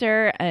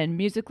influencer, and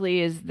Musical.ly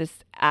is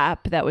this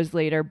app that was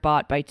later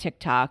bought by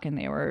TikTok, and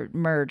they were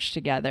merged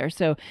together.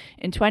 So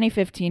in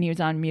 2015, he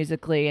was on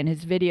Musical.ly, and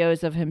his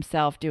videos of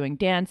himself doing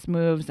dance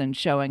moves and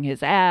showing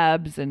his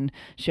abs and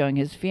showing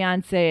his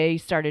fiance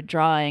started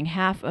drawing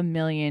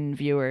 500,000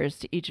 viewers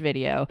to each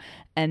video,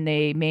 and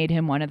they made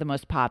him one of the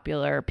most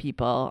popular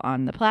people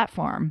on the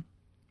platform.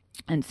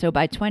 And so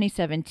by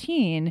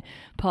 2017,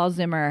 Paul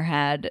Zimmer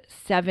had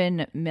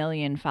 7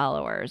 million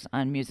followers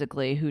on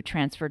Musical.ly who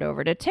transferred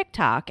over to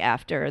TikTok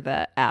after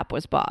the app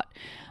was bought.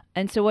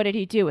 And so what did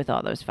he do with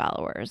all those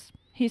followers?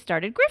 He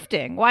started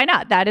grifting. Why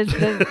not? That is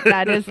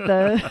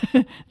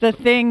the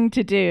thing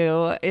to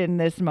do in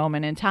this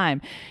moment in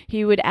time.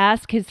 He would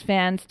ask his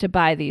fans to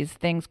buy these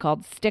things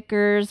called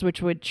stickers,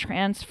 which would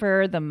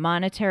transfer the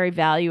monetary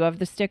value of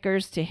the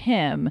stickers to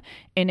him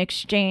in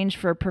exchange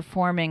for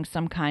performing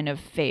some kind of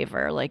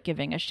favor, like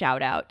giving a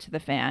shout out to the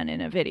fan in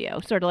a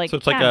video, sort of like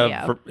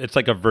Cameo. It's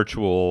like a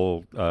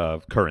virtual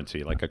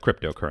currency, like a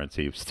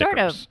cryptocurrency. Stickers. Sort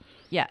of,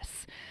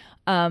 yes.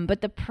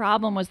 But the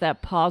problem was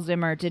that Paul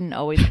Zimmer didn't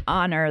always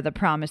honor the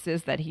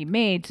promises that he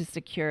made to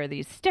secure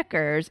these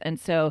stickers. And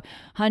so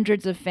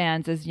hundreds of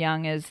fans as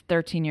young as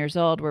 13 years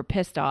old were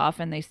pissed off,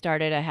 and they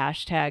started a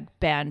hashtag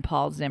Ban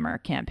Paul Zimmer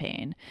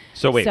campaign.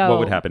 So wait, what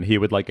would happen? He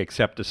would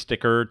accept a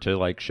sticker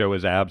to show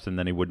his abs, and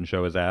then he wouldn't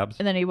show his abs?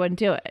 And then he wouldn't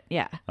do it.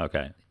 Yeah.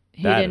 Okay.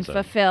 He didn't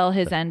fulfill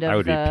his end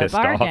of the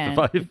bargain. I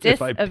would be pissed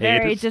off if I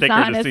paid a sticker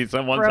to see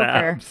someone's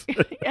abs.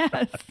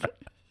 Yes.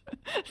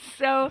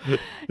 So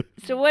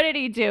what did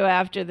he do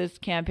after this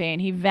campaign?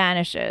 He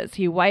vanishes.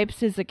 He wipes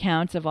his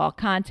accounts of all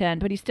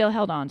content, but he still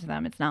held on to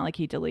them. It's not like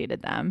he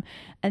deleted them.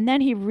 And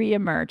then he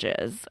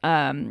reemerges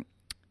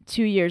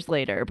 2 years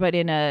later, but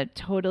in a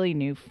totally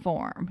new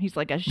form. He's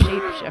like a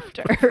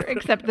shapeshifter,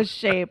 except the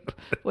shape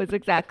was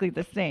exactly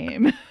the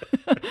same.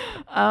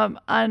 On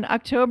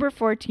October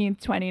 14th,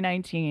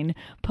 2019,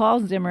 Paul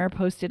Zimmer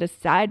posted a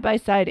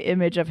side-by-side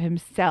image of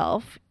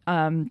himself.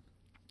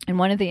 In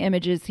one of the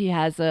images, he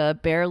has a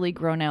barely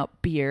grown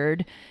out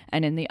beard.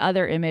 And in the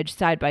other image,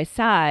 side by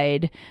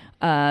side,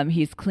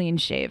 he's clean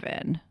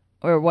shaven,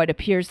 or what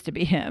appears to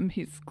be him.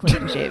 He's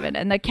clean shaven.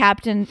 And the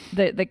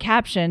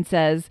caption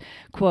says,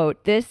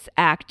 quote, "This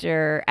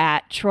actor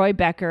at Troy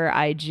Becker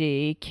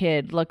IG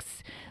kid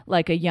looks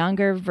like a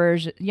younger,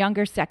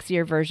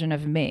 sexier version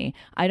of me.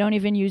 I don't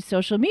even use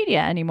social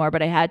media anymore,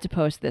 but I had to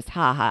post this.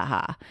 Ha ha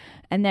ha."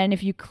 And then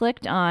if you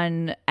clicked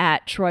on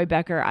at Troy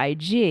Becker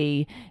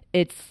IG,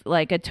 it's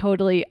like a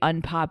totally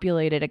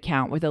unpopulated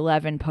account with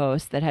 11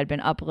 posts that had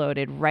been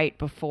uploaded right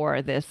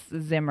before this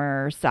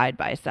Zimmer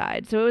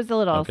side-by-side. So it was a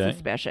little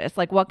suspicious.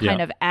 Like, what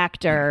kind of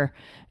actor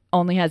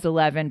only has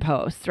 11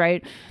 posts,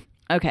 right?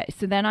 Okay,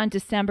 so then on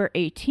December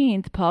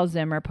 18th, Paul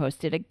Zimmer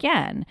posted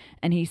again,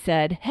 and he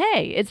said,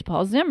 "Hey, it's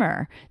Paul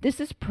Zimmer. This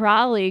is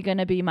probably going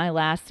to be my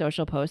last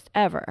social post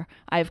ever.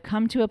 I've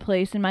come to a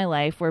place in my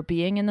life where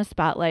being in the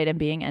spotlight and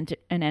being an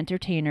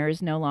entertainer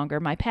is no longer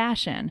my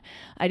passion.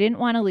 I didn't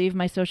want to leave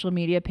my social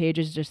media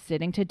pages just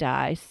sitting to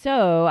die,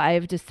 so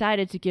I've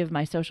decided to give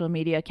my social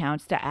media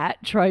accounts to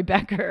at Troy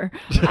Becker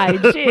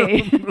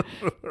IG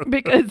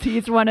because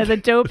he's one of the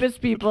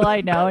dopest people I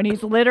know, and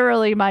he's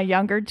literally my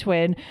younger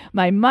twin,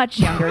 my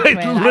much younger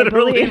twin.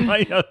 Literally,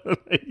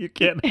 you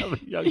can't have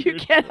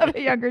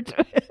a younger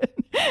twin.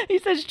 He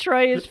says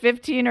Troy is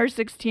 15 or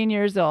 16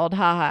 years old.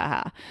 Ha ha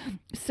ha.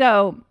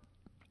 So,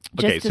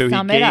 just to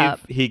sum it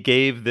up, he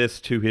gave this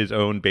to his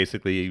own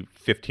basically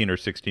 15 or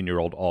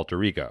 16-year-old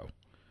alter ego.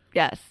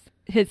 Yes.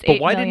 His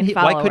 8 million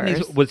followers. Why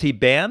couldn't he? Was he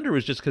banned, or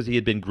was it just because he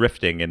had been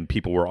grifting and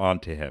people were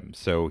onto him?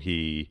 So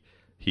he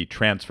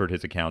transferred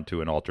his account to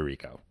an alter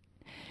ego.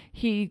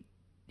 He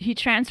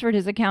transferred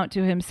his account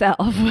to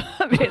himself,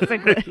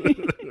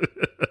 basically.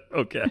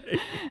 Okay.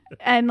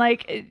 And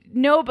like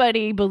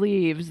nobody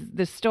believes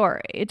the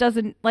story. It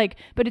doesn't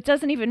but it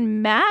doesn't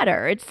even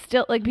matter. It's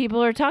still like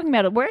people are talking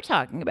about it. We're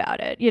talking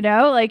about it,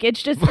 like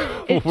it's just.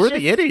 We're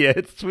the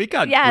idiots. We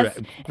got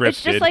grifted.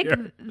 It's just like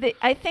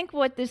I think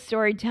what this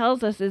story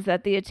tells us is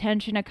that the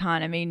attention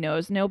economy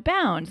knows no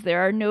bounds.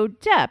 There are no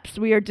depths.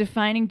 We are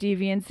defining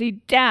deviancy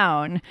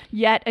down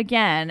yet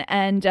again.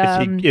 And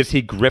is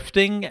he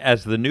grifting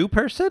as the new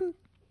person?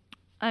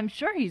 I'm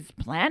sure he's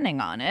planning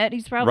on it.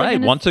 He's probably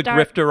right. Once a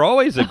grifter,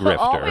 always a grifter.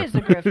 Always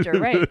a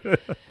grifter, right?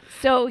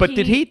 So, but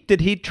did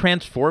he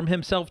transform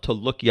himself to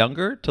look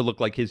younger, to look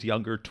like his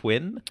younger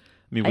twin? I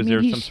mean, was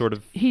there some sort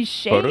of he's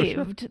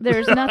shaved?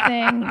 There's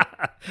nothing.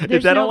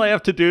 Is that all I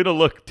have to do to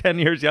look 10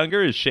 years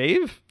younger? Is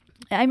shave?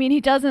 I mean,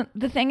 he doesn't.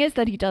 The thing is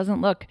that he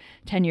doesn't look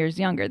 10 years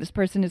younger. This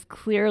person is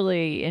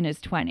clearly in his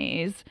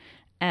 20s.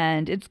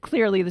 And it's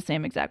clearly the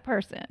same exact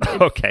person.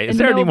 Okay. Is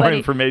there any more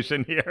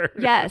information here?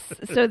 Yes.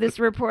 So this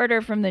reporter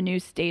from the New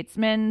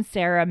Statesman,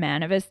 Sarah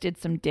Manavis, did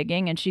some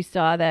digging, and she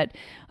saw that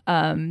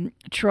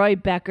Troy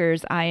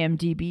Becker's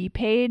IMDb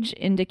page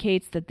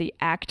indicates that the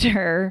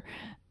actor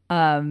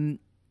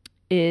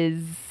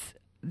is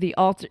the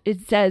it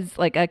says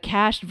like a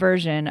cached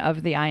version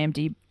of the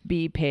IMDb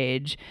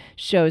page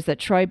shows that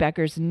Troy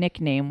Becker's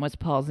nickname was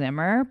Paul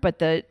Zimmer, but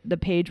the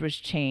page was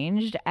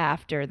changed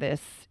after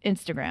this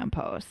Instagram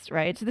post,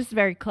 right? So this is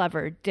very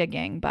clever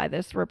digging by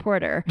this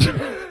reporter.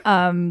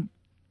 And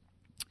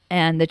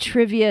the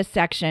trivia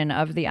section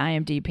of the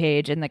IMDb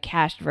page in the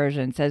cached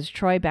version says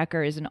Troy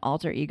Becker is an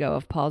alter ego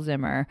of Paul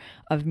Zimmer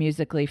of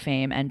Musical.ly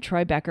fame, and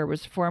Troy Becker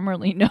was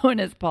formerly known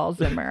as Paul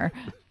Zimmer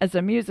as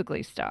a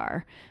Musical.ly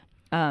star.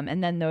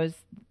 And then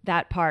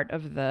that part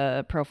of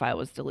the profile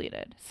was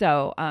deleted.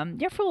 So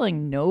you're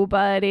fooling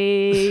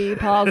nobody,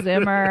 Paul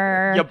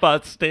Zimmer. You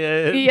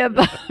busted.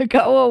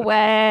 Go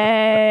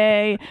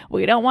away.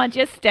 We don't want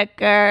your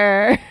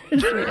stickers.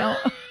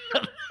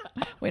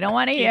 We don't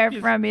want to hear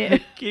from you.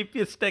 Keep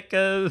your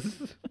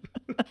stickers.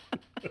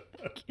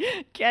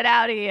 Get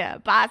out of here.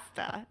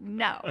 Basta.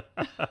 No.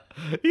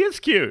 He is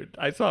cute.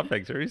 I saw a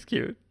picture. He's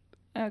cute.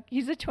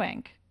 He's a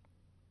twink.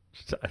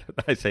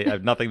 I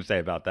have nothing to say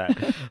about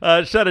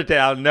that. Shut it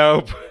down.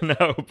 Nope.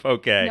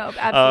 Okay. Nope,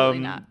 absolutely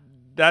not.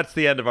 That's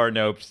the end of our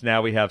nopes.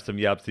 Now we have some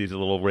yups. These are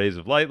little rays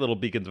of light, little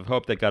beacons of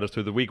hope that got us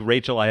through the week.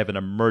 Rachel, I have an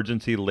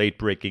emergency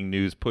late-breaking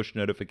news push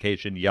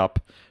notification yup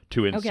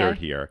to insert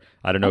here.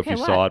 I don't know if you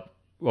saw it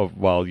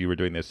while you were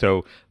doing this.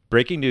 So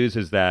breaking news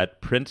is that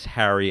Prince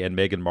Harry and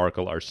Meghan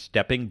Markle are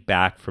stepping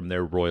back from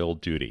their royal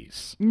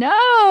duties.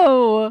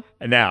 No!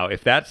 Now,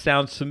 if that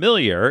sounds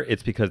familiar,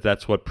 it's because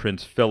that's what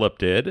Prince Philip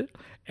did.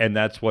 And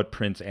that's what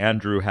Prince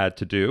Andrew had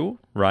to do,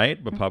 right?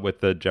 With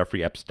the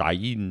Jeffrey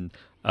Epstein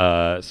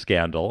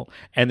scandal.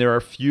 And there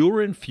are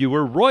fewer and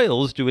fewer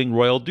royals doing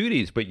royal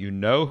duties. But you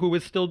know who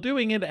is still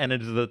doing it, and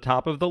it is at the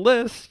top of the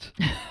list.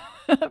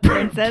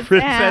 Princess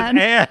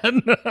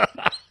Anne.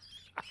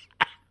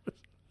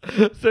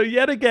 So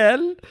yet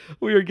again,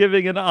 we are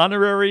giving an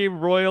honorary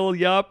royal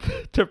yup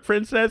to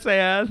Princess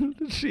Anne.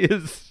 She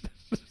is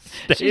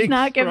She's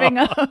not giving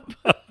up.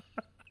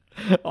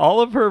 All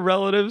of her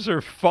relatives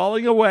are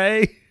falling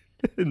away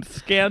in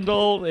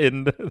scandal,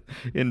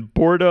 in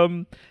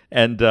boredom,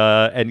 and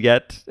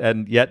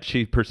yet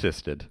she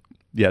persisted.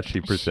 Yes,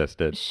 she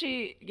persisted.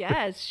 She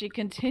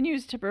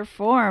continues to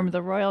perform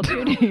the royal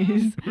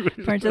duties.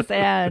 Princess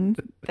Anne,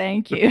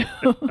 thank you.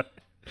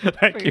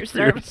 Thank you for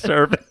your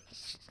service.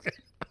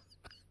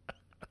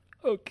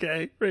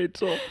 Okay,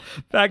 Rachel,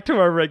 back to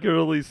our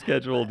regularly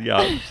scheduled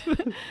yaps.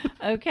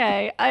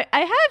 Okay, I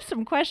have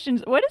some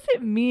questions. What does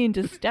it mean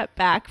to step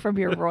back from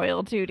your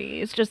royal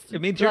duties?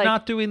 It means you're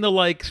not doing the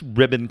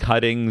ribbon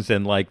cuttings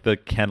and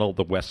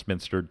the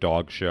Westminster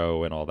dog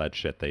show and all that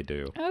shit they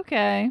do.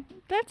 Okay,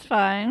 that's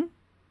fine.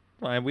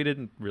 Well, we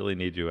didn't really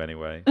need you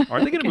anyway. Are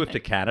they going to move to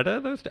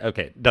Canada?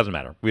 Okay, doesn't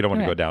matter. We don't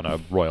want to go down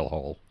a royal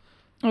hole.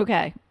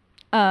 Okay.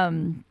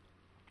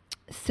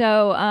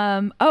 So,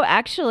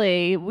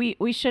 actually,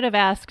 we should have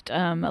asked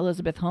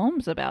Elizabeth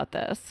Holmes about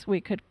this.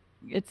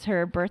 It's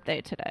her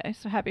birthday today,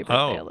 so happy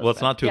birthday, Elizabeth. Well,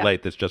 it's not too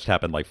late. This just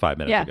happened 5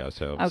 minutes ago,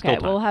 so okay, still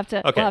time. We'll have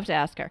to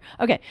ask her.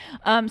 Okay,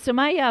 so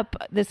my yup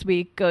this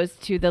week goes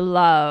to the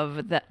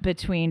love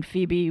between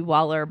Phoebe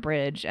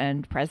Waller-Bridge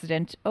and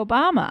President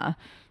Obama.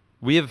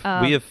 We have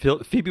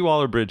Phoebe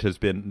Waller-Bridge has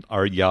been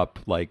our yup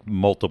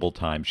multiple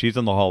times. She's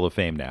in the Hall of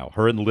Fame now.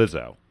 Her and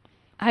Lizzo.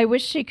 I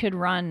wish she could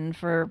run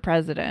for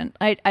president.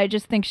 I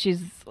just think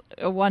she's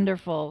a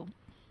wonderful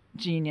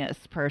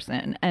genius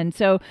person. And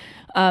so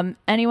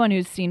anyone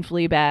who's seen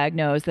Fleabag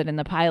knows that in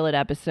the pilot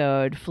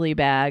episode,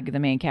 Fleabag, the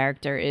main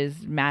character, is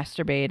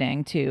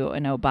masturbating to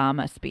an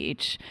Obama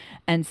speech.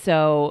 And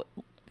so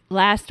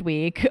last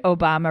week,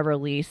 Obama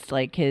released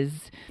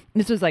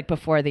this was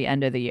before the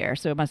end of the year,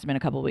 so it must have been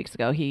a couple of weeks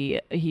ago. He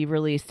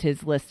released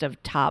his list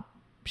of top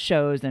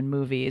shows and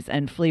movies,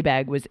 and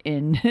Fleabag was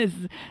in his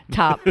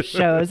top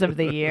shows of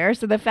the year.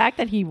 So the fact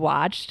that he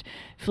watched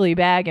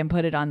Fleabag and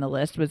put it on the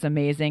list was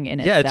amazing in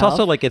itself. Yeah, it's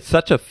also it's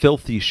such a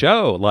filthy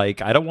show.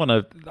 I don't want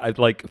to. I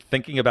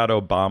thinking about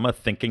Obama,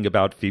 thinking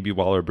about Phoebe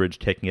Waller-Bridge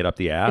taking it up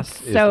the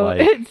ass.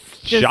 It's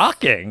just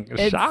shocking.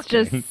 It's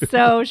just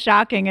so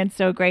shocking and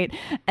so great.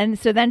 And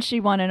so then she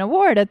won an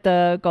award at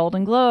the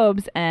Golden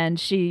Globes, and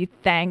she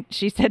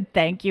said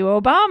thank you,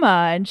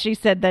 Obama, and she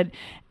said that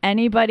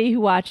anybody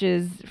who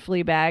watches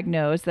Fleabag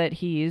knows that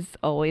he's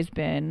always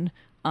been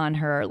on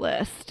her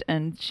list,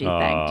 and she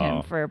thanked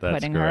him for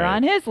putting her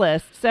on his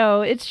list.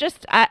 So it's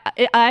just,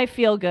 I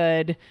feel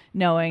good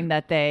knowing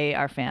that they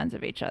are fans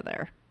of each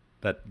other.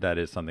 That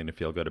is something to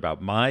feel good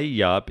about. My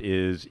yup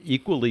is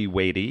equally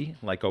weighty,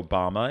 like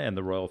Obama and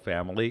the royal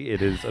family.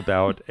 It is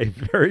about a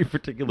very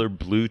particular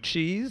blue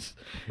cheese.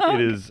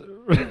 It is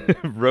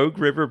Rogue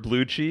River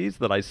blue cheese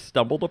that I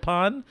stumbled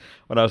upon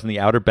when I was in the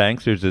Outer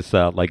Banks. There's this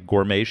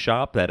gourmet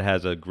shop that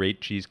has a great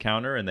cheese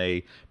counter, and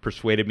they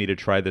persuaded me to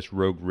try this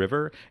Rogue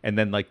River. And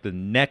then the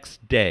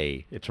next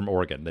day, it's from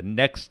Oregon. The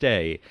next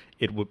day,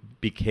 it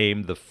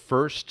became the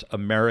first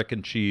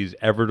American cheese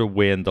ever to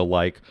win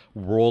the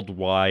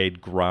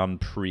worldwide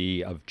Grand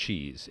Prix of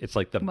cheese. It's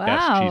the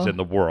best cheese in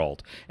the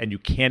world, and you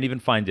can't even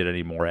find it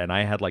anymore. And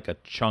I had a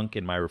chunk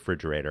in my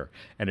refrigerator,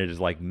 and it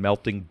is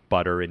melting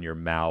butter in your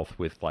mouth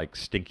with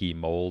stinky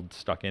mold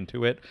stuck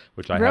into it,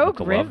 which I happen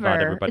to love.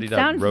 Not everybody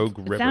does. Rogue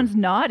River. It sounds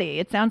naughty.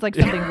 It sounds like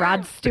something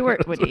Rod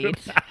Stewart would eat.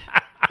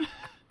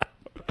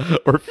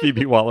 Or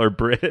Phoebe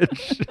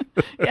Waller-Bridge.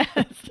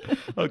 Yes.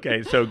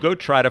 Okay, so go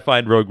try to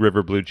find Rogue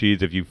River blue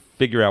cheese. If you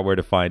figure out where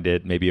to find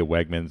it, maybe at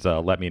Wegmans,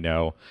 let me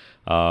know.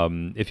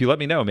 If you let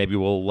me know, maybe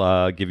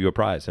we'll give you a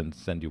prize and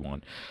send you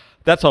one.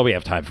 That's all we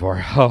have time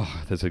for.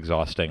 Oh, that's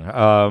exhausting.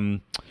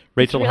 Rachel,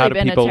 it's really how do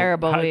been people? A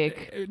terrible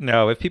week.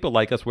 No, if people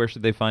like us, where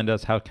should they find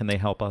us? How can they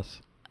help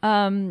us?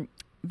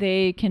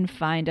 They can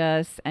find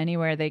us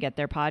anywhere they get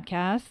their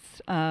podcasts.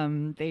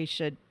 They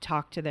should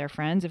talk to their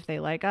friends if they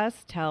like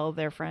us. Tell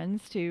their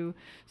friends to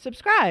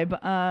subscribe.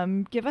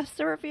 Give us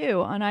a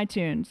review on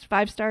iTunes.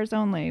 5 stars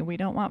only. We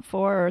don't want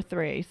 4 or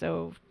 3.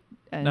 So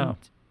no.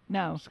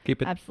 Just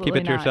keep it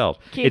absolutely to yourself.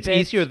 It's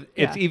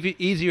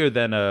easier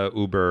than a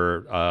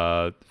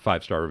Uber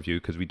 5-star review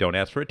because we don't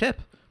ask for a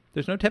tip.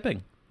 There's no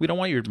tipping. We don't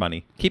want your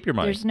money. Keep your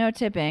money. There's no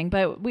tipping,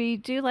 but we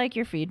do like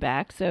your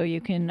feedback, so you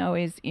can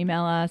always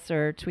email us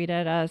or tweet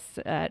at us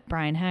at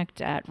Brian Hecht,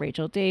 at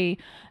Rachel D.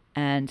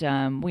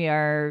 And we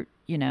are,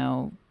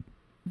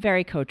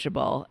 very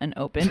coachable and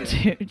open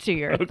to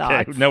your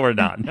thoughts. No, we're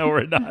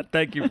not.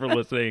 Thank you for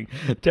listening.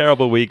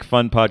 Terrible week.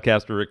 Fun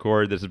podcast to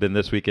record. This has been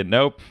This Week in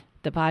Nope,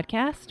 the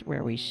podcast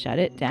where we shut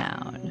it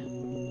down.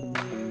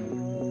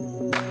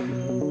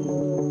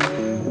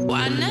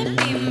 Wanna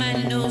be my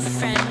new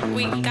friend?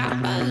 We got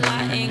a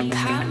lot in